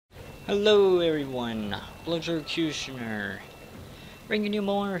Hello everyone, Gamerfuzion, bringing you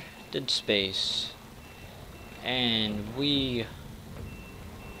more Dead Space, and we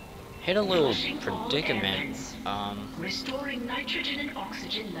hit a little predicament. Restoring nitrogen and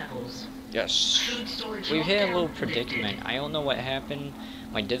oxygen levels. Yes, we hit a little predicament. I don't know what happened.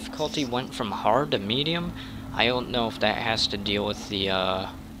 My difficulty went from hard to medium. I don't know if that has to deal with the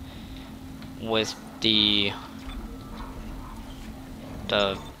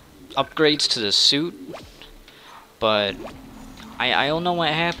upgrades to the suit, but I don't know what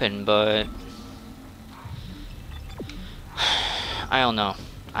happened, but I don't know.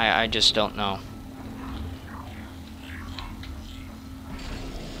 I just don't know.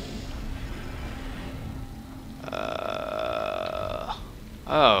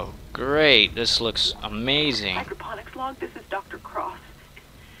 Oh, great. This looks amazing. Hydroponics log, this is Dr. Cross.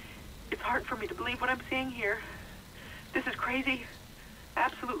 It's hard for me to believe what I'm seeing here. This is crazy.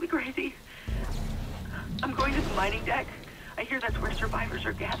 Absolutely crazy. I'm going to the mining deck. I hear that's where survivors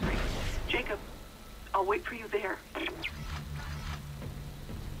are gathering. Jacob, I'll wait for you there.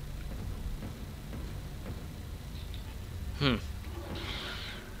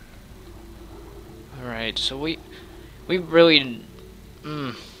 Alright, so we really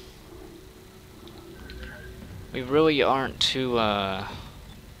we really aren't too alright.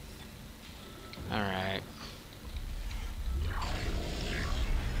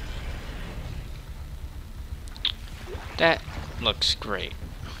 That looks great.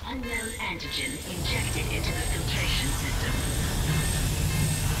 Unknown antigen injected into the filtration system.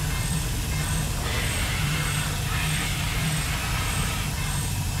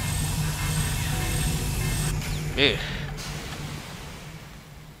 Ew.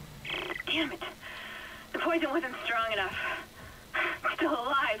 Damn it. The poison wasn't strong enough. It's still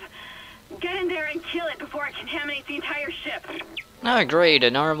alive. Get in there and kill it before it contaminates the entire ship. Not great,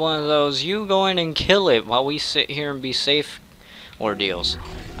 another one of those you go in and kill it while we sit here and be safe ordeals.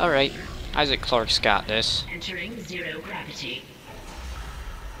 Alright, Isaac Clarke's got this. Entering zero gravity.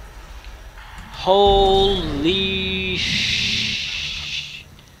 Holy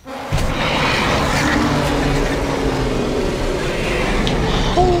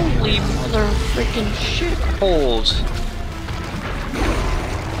Holy mother freaking shit holes.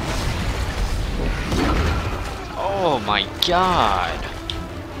 Oh my god.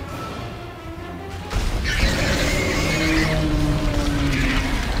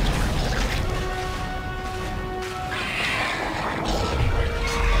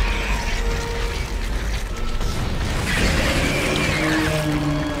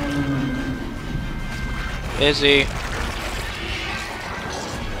 Busy.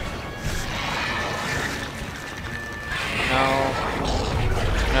 No.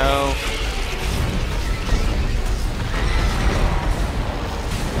 No.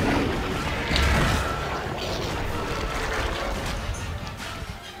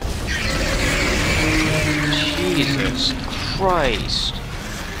 Jesus Christ.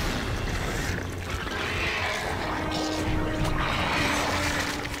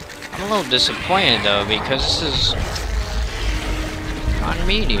 I'm a little disappointed though, because this is on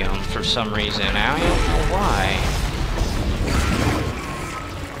medium for some reason. I don't know why.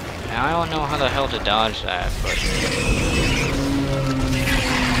 And I don't know how the hell to dodge that, but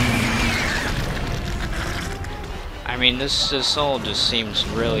I mean this all just seems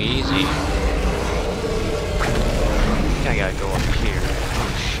really easy. I gotta go up here.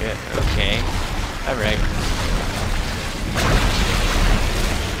 Oh shit, okay. Alright.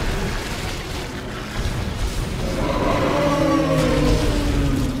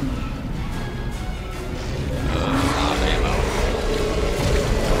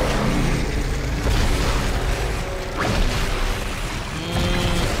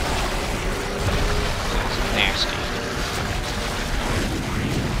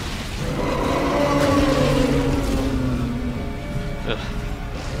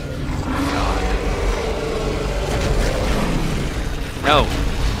 No!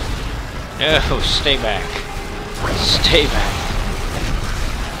 No, stay back. Stay back.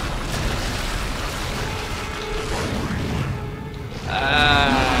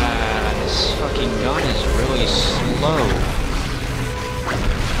 This fucking gun is really slow.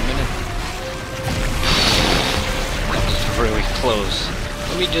 That was really close.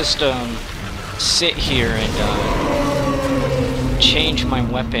 Let me just, sit here and, change my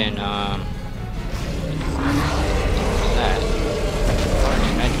weapon, what's that?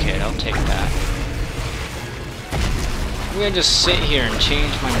 Medkit, I'll take that. I'm gonna just sit here and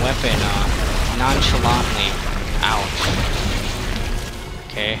change my weapon, nonchalantly. Ouch.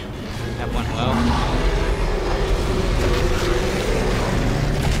 Okay, that went well.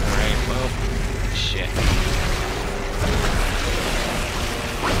 Alright.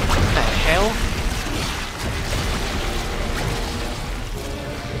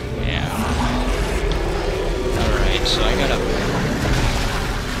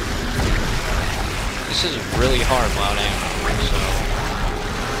 this is really hard without ammo, so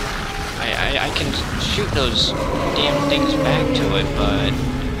I can shoot those damn things back to it, but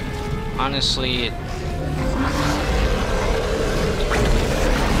honestly,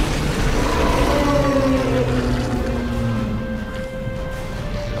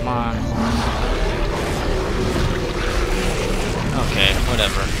 come on. Okay,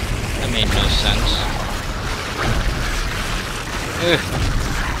 whatever. That made no sense. Ugh.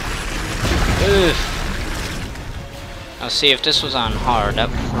 Ugh. Now see, if this was on hard, that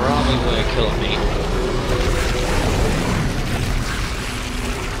probably would have killed me.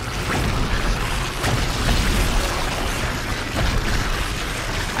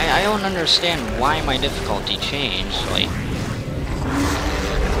 I don't understand why my difficulty changed, like...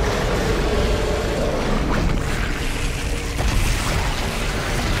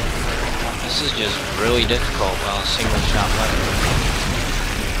 This is just really difficult while a single shot weapon.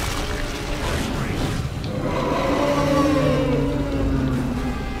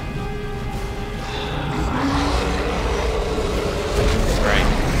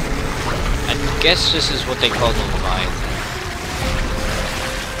 I guess this is what they call the Leviathan.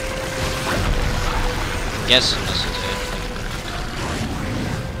 I'm guessing this is it.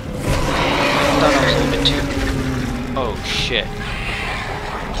 I thought I was a little bit too... Oh, shit.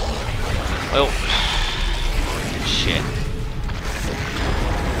 Well... Shit.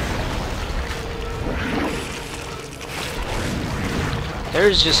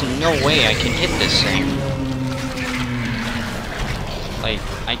 There's just no way I can hit this thing. Like,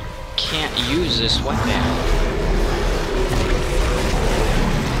 I can't use this weapon.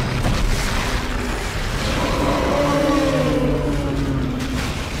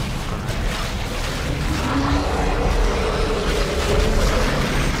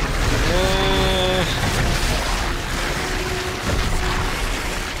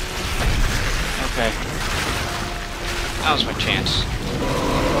 Okay. That was my chance.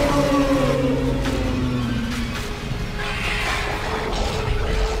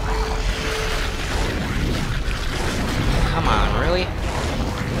 Come on, really?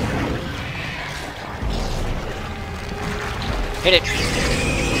 Hit it!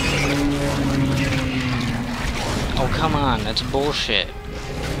 Oh, come on, that's bullshit.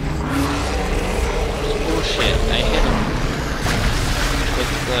 That's bullshit. I hit him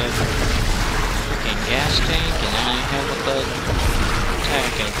with the freaking gas tank, and then I hit with the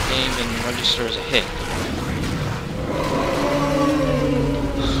attack, and it didn't even register as a hit.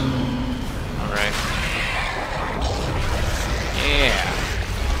 Alright. Yeah.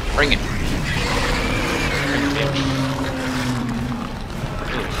 Bring it. Bring it, bitch.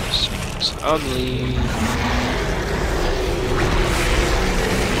 Ooh, this thing's ugly.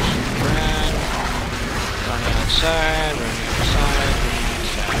 Run. Running outside, running outside, running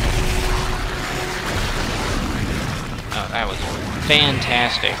outside. Oh, that was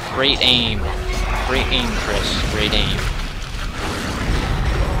fantastic. Great aim. Great aim, Chris. Great aim.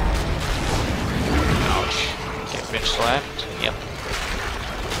 Ouch. Get bitch slapped. Yep.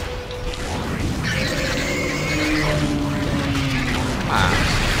 I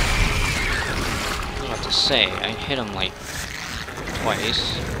was about to say, I hit him like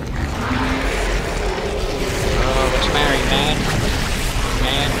twice. Oh, what's the matter, you mad?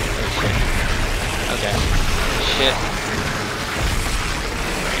 Mad? Okay. Shit.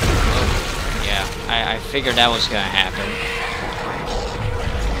 Oh, yeah, I figured that was gonna happen.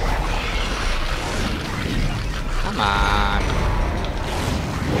 Come on.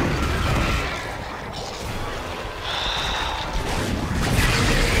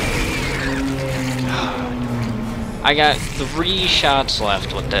 I got 3 shots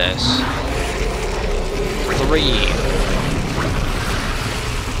left with this. 3.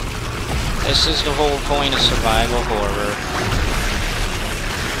 This is the whole point of survival horror.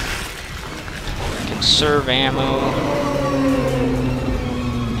 Conserve ammo.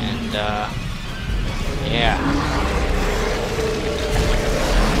 And, yeah.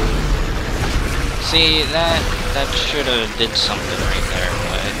 See, that should've did something right there,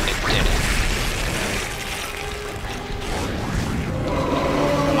 but it didn't.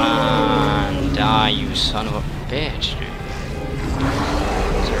 Die, you son of a bitch, dude.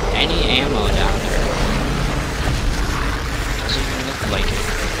 Is there any ammo down there? Doesn't even look like it.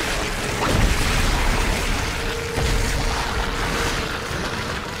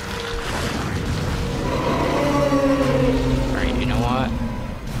 Alright, you know what?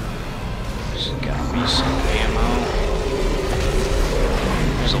 There's gotta be some ammo.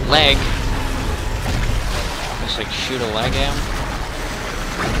 There's a leg. Just like shoot a leg at him.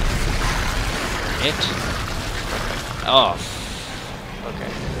 It. Oh.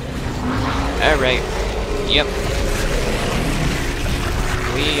 Okay. Alright. Yep.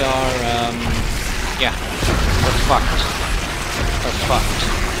 We are, yeah. We're fucked. We're fucked.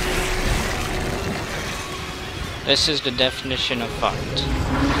 This is the definition of fucked.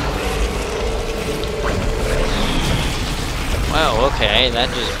 Well, okay, that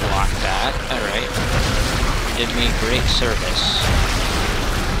just blocked that. Alright. Did me great service.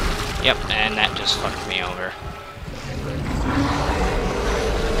 Yep, and that just fucked me over.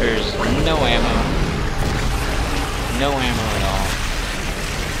 There's no ammo. No ammo at all.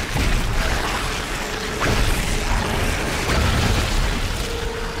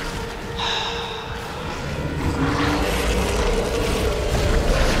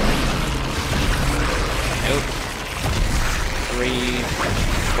 Nope. 3,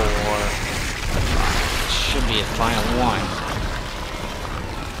 4, 5. Should be a final one.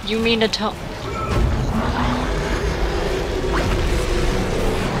 You mean to tell...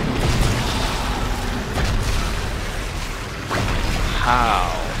 How?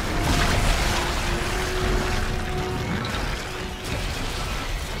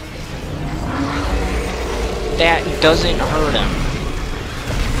 That doesn't hurt him.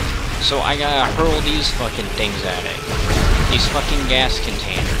 So I gotta hurl these fucking things at it. These fucking gas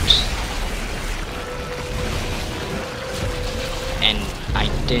containers. And I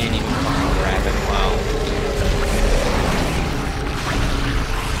didn't even fucking grab it well.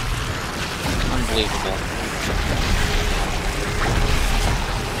 Unbelievable.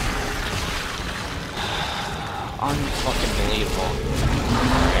 Unfucking believable.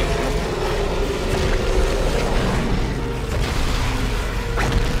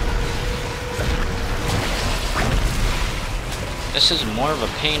 This is more of a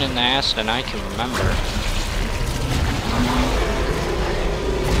pain in the ass than I can remember.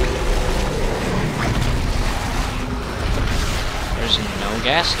 There's no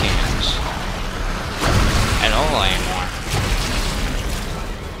gas cans at all anymore.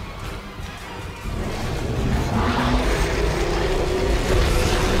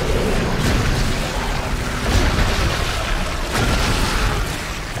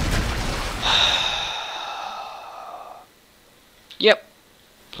 Yep.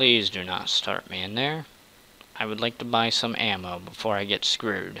 Please do not start me in there. I would like to buy some ammo before I get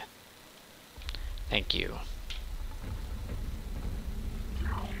screwed. Thank you.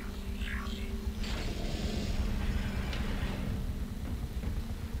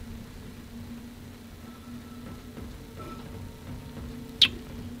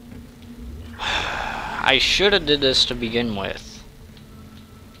 I should have did this to begin with.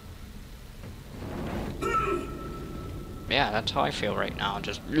 Yeah, that's how I feel right now.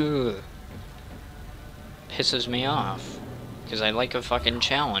 Just ugh. Pisses me off. Because I like a fucking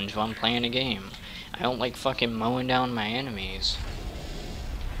challenge while I'm playing a game. I don't like fucking mowing down my enemies.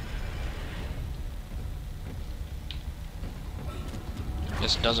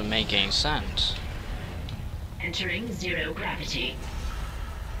 This doesn't make any sense. Entering zero gravity.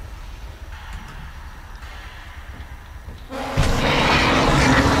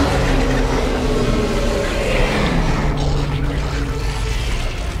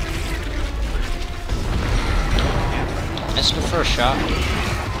 That's the first shot.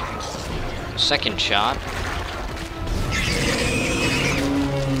 Second shot. Okay,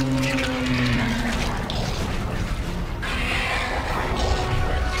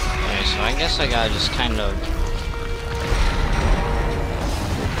 so I guess I gotta just kind of...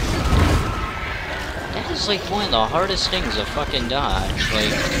 That is like one of the hardest things to fucking dodge, like...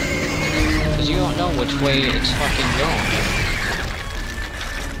 Because you don't know which way it's fucking going.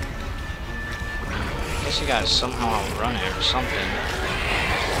 You gotta somehow outrun it or something.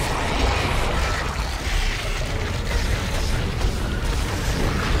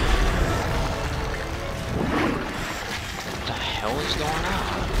 What the hell is going on?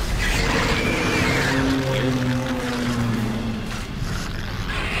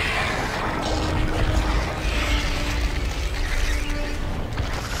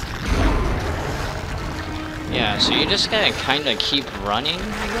 Yeah, so you just gotta kinda keep running,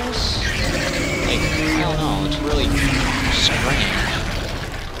 I guess? Like, I don't know, it's really strange.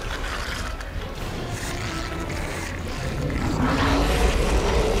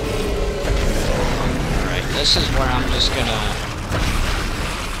 Alright, this is where I'm just gonna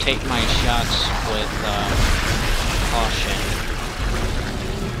take my shots with caution.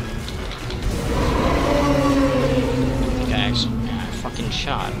 Guys, yeah, I fucking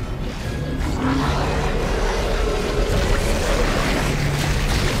shot.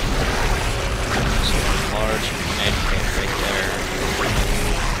 Large medkit right there.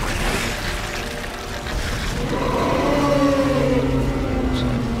 So,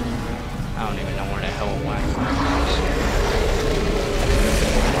 I don't even know where the hell it went.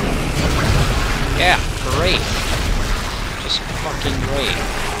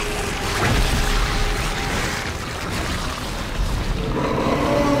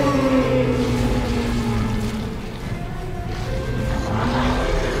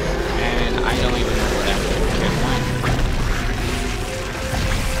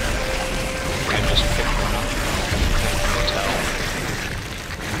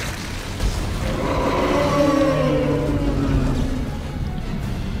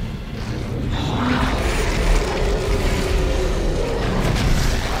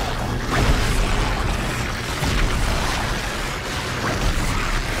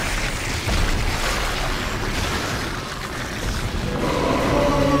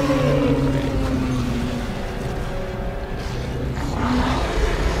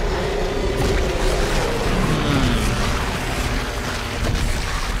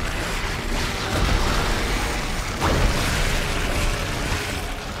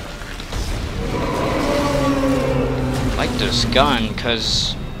 this gun,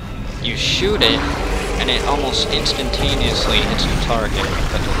 because you shoot it, and it almost instantaneously hits the target.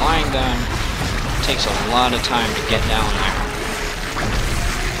 But the line gun takes a lot of time to get down there.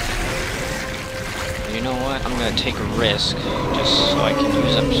 You know what? I'm gonna take a risk, just so I can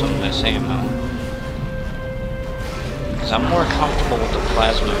use up some of this ammo. Because I'm more comfortable with the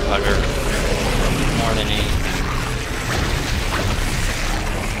plasma cutter more than anything.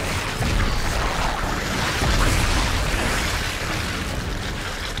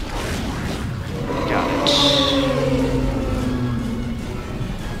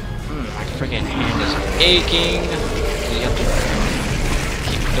 My friggin' hand is aching. You have to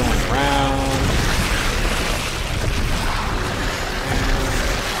keep going around.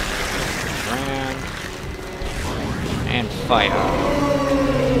 And fire.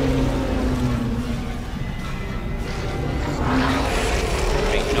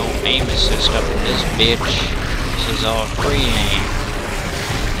 Ain't no aim assist up in this bitch. This is all free aim.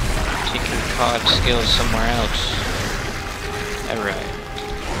 Take your COD skills somewhere else. Alright.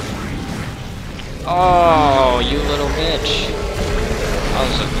 Oh, you little bitch. I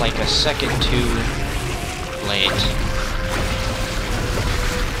was like a second too late.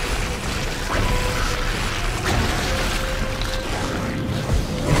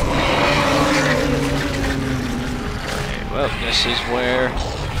 Okay, well, this is where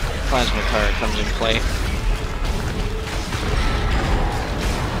plasma cutter comes in play.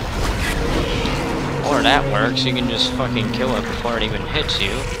 Or that works, you can just fucking kill it before it even hits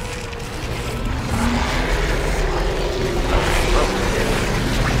you.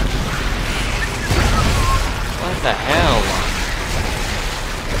 What the hell?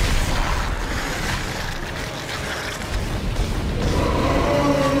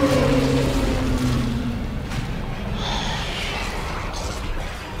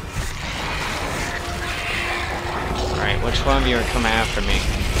 Alright, which one of you are coming after me?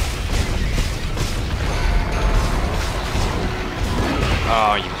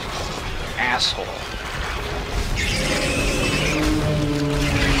 Oh, you asshole.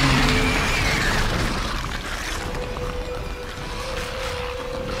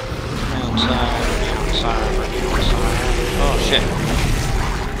 Outside. Oh, shit. I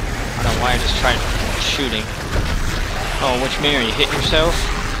don't know why I just tried shooting. Oh, which mirror? You hit yourself?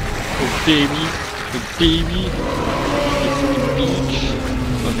 Oh, baby. Oh, baby. You freaking beach.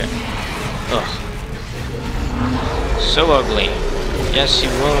 Okay. Ugh. So ugly. Yes, you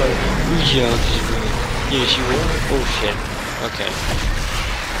were. Yes, you were. Oh, shit. Okay.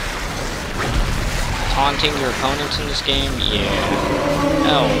 Taunting your opponents in this game? Yeah.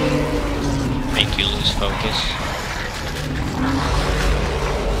 That'll make you lose focus.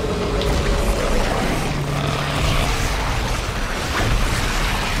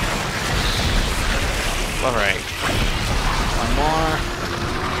 Alright. One more.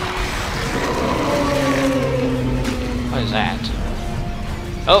 What is that?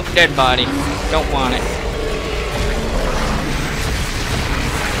 Oh, dead body. Don't want it.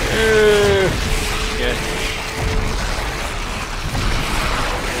 Good.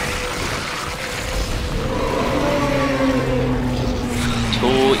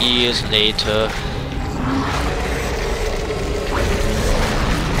 Two years later.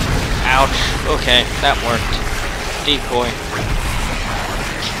 Ouch. Okay, that worked. Decoy.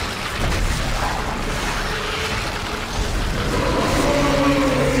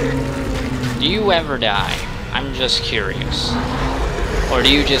 Do you ever die? I'm just curious. Or do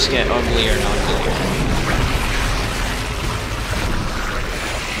you just get uglier and uglier?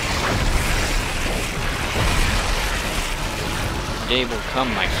 The day will come,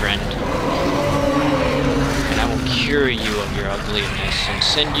 my friend. And I will cure you of your ugliness and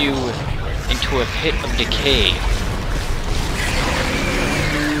send you into a pit of decay.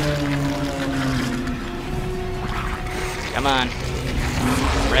 Come on.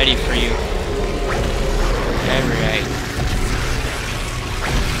 I'm ready for you. Alright.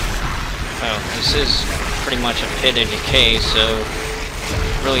 Well, this is pretty much a pit of decay, so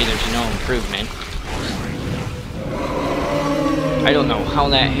really there's no improvement. I don't know how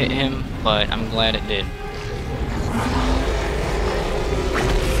that hit him, but I'm glad it did.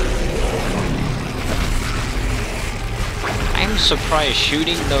 I'm surprised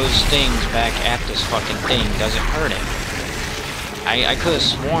shooting those things back at this fucking thing doesn't hurt it. I could have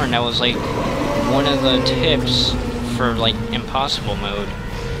sworn that was like one of the tips for like impossible mode,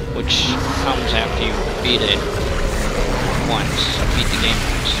 which comes after you beat it once. Beat the game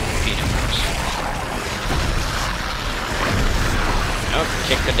once. Beat it once. Oh,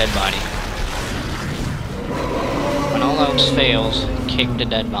 kick the dead body. When all else fails, kick the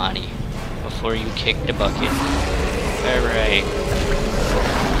dead body before you kick the bucket. Alright.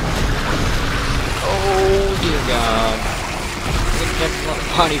 Oh dear god. Look at that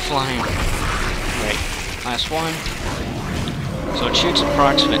body flying. Right. Last one. So it shoots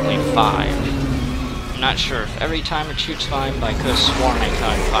approximately 5. I'm not sure if every time it shoots 5, but I could have sworn I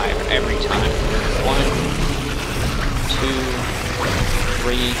caught 5 every time. 1, 2,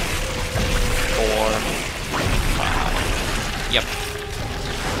 3, 4, 5. Yep.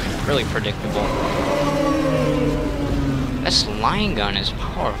 Really predictable. This line gun is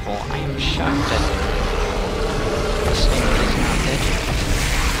powerful. I am shocked that this thing is not dead yet.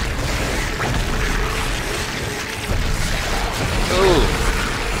 Ooh!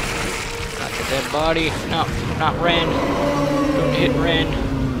 Not the dead body. No, not Ren. Don't hit Ren.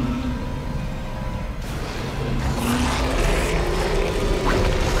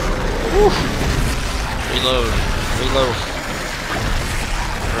 Woo! Reload. Reload.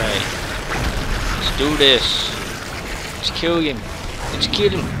 Right. Let's do this. Let's kill him. Let's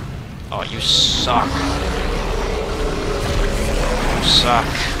kill him. Oh, you suck. You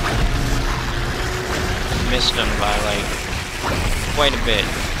suck. Missed him by, like, quite a bit.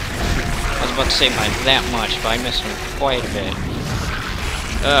 I was about to say by that much, but I missed him quite a bit.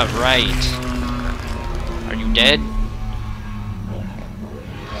 Right. Are you dead?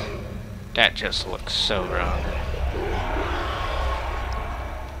 That just looks so wrong.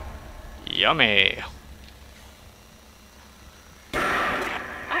 Yummy.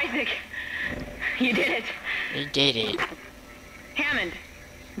 Isaac, you did it. We did it. Hammond,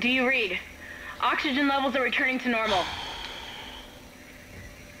 do you read? Oxygen levels are returning to normal.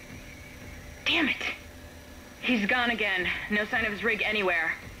 Damn it. He's gone again. No sign of his rig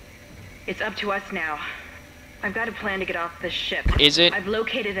anywhere. It's up to us now. I've got a plan to get off this ship. Is it? I've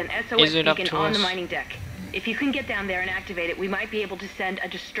located an SOS beacon on the us? mining deck. If you can get down there and activate it, we might be able to send a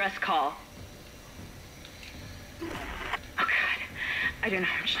distress call. Oh god. I don't know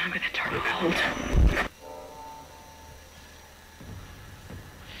how much longer the door will hold.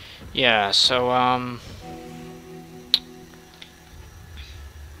 Yeah, so,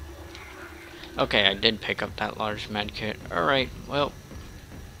 okay, I did pick up that large medkit. Alright, well,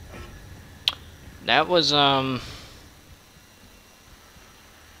 that was, that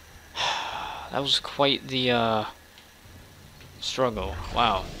was quite the, struggle.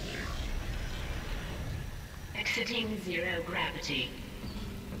 Wow. Exiting zero gravity.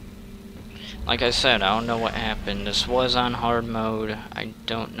 Like I said, I don't know what happened. This was on hard mode. I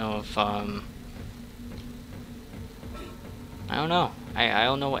don't know if, I don't know. I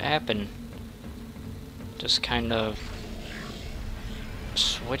don't know what happened. Just kind of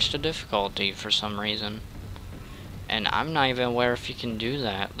switched the difficulty for some reason. And I'm not even aware if you can do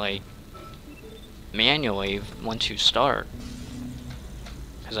that, like, manually once you start.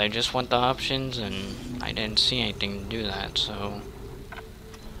 Because I just went the options and I didn't see anything to do that, so...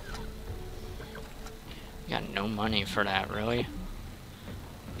 Got no money for that, really?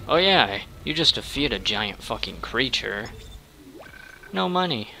 Oh yeah, you just defeat a giant fucking creature. No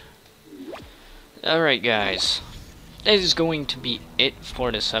money. Alright guys, that is going to be it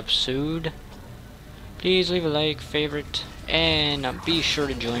for this episode. Please leave a like, favorite, and be sure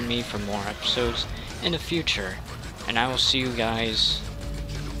to join me for more episodes in the future. And I will see you guys...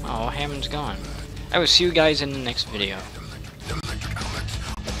 Oh, Hammond's gone. I will see you guys in the next video.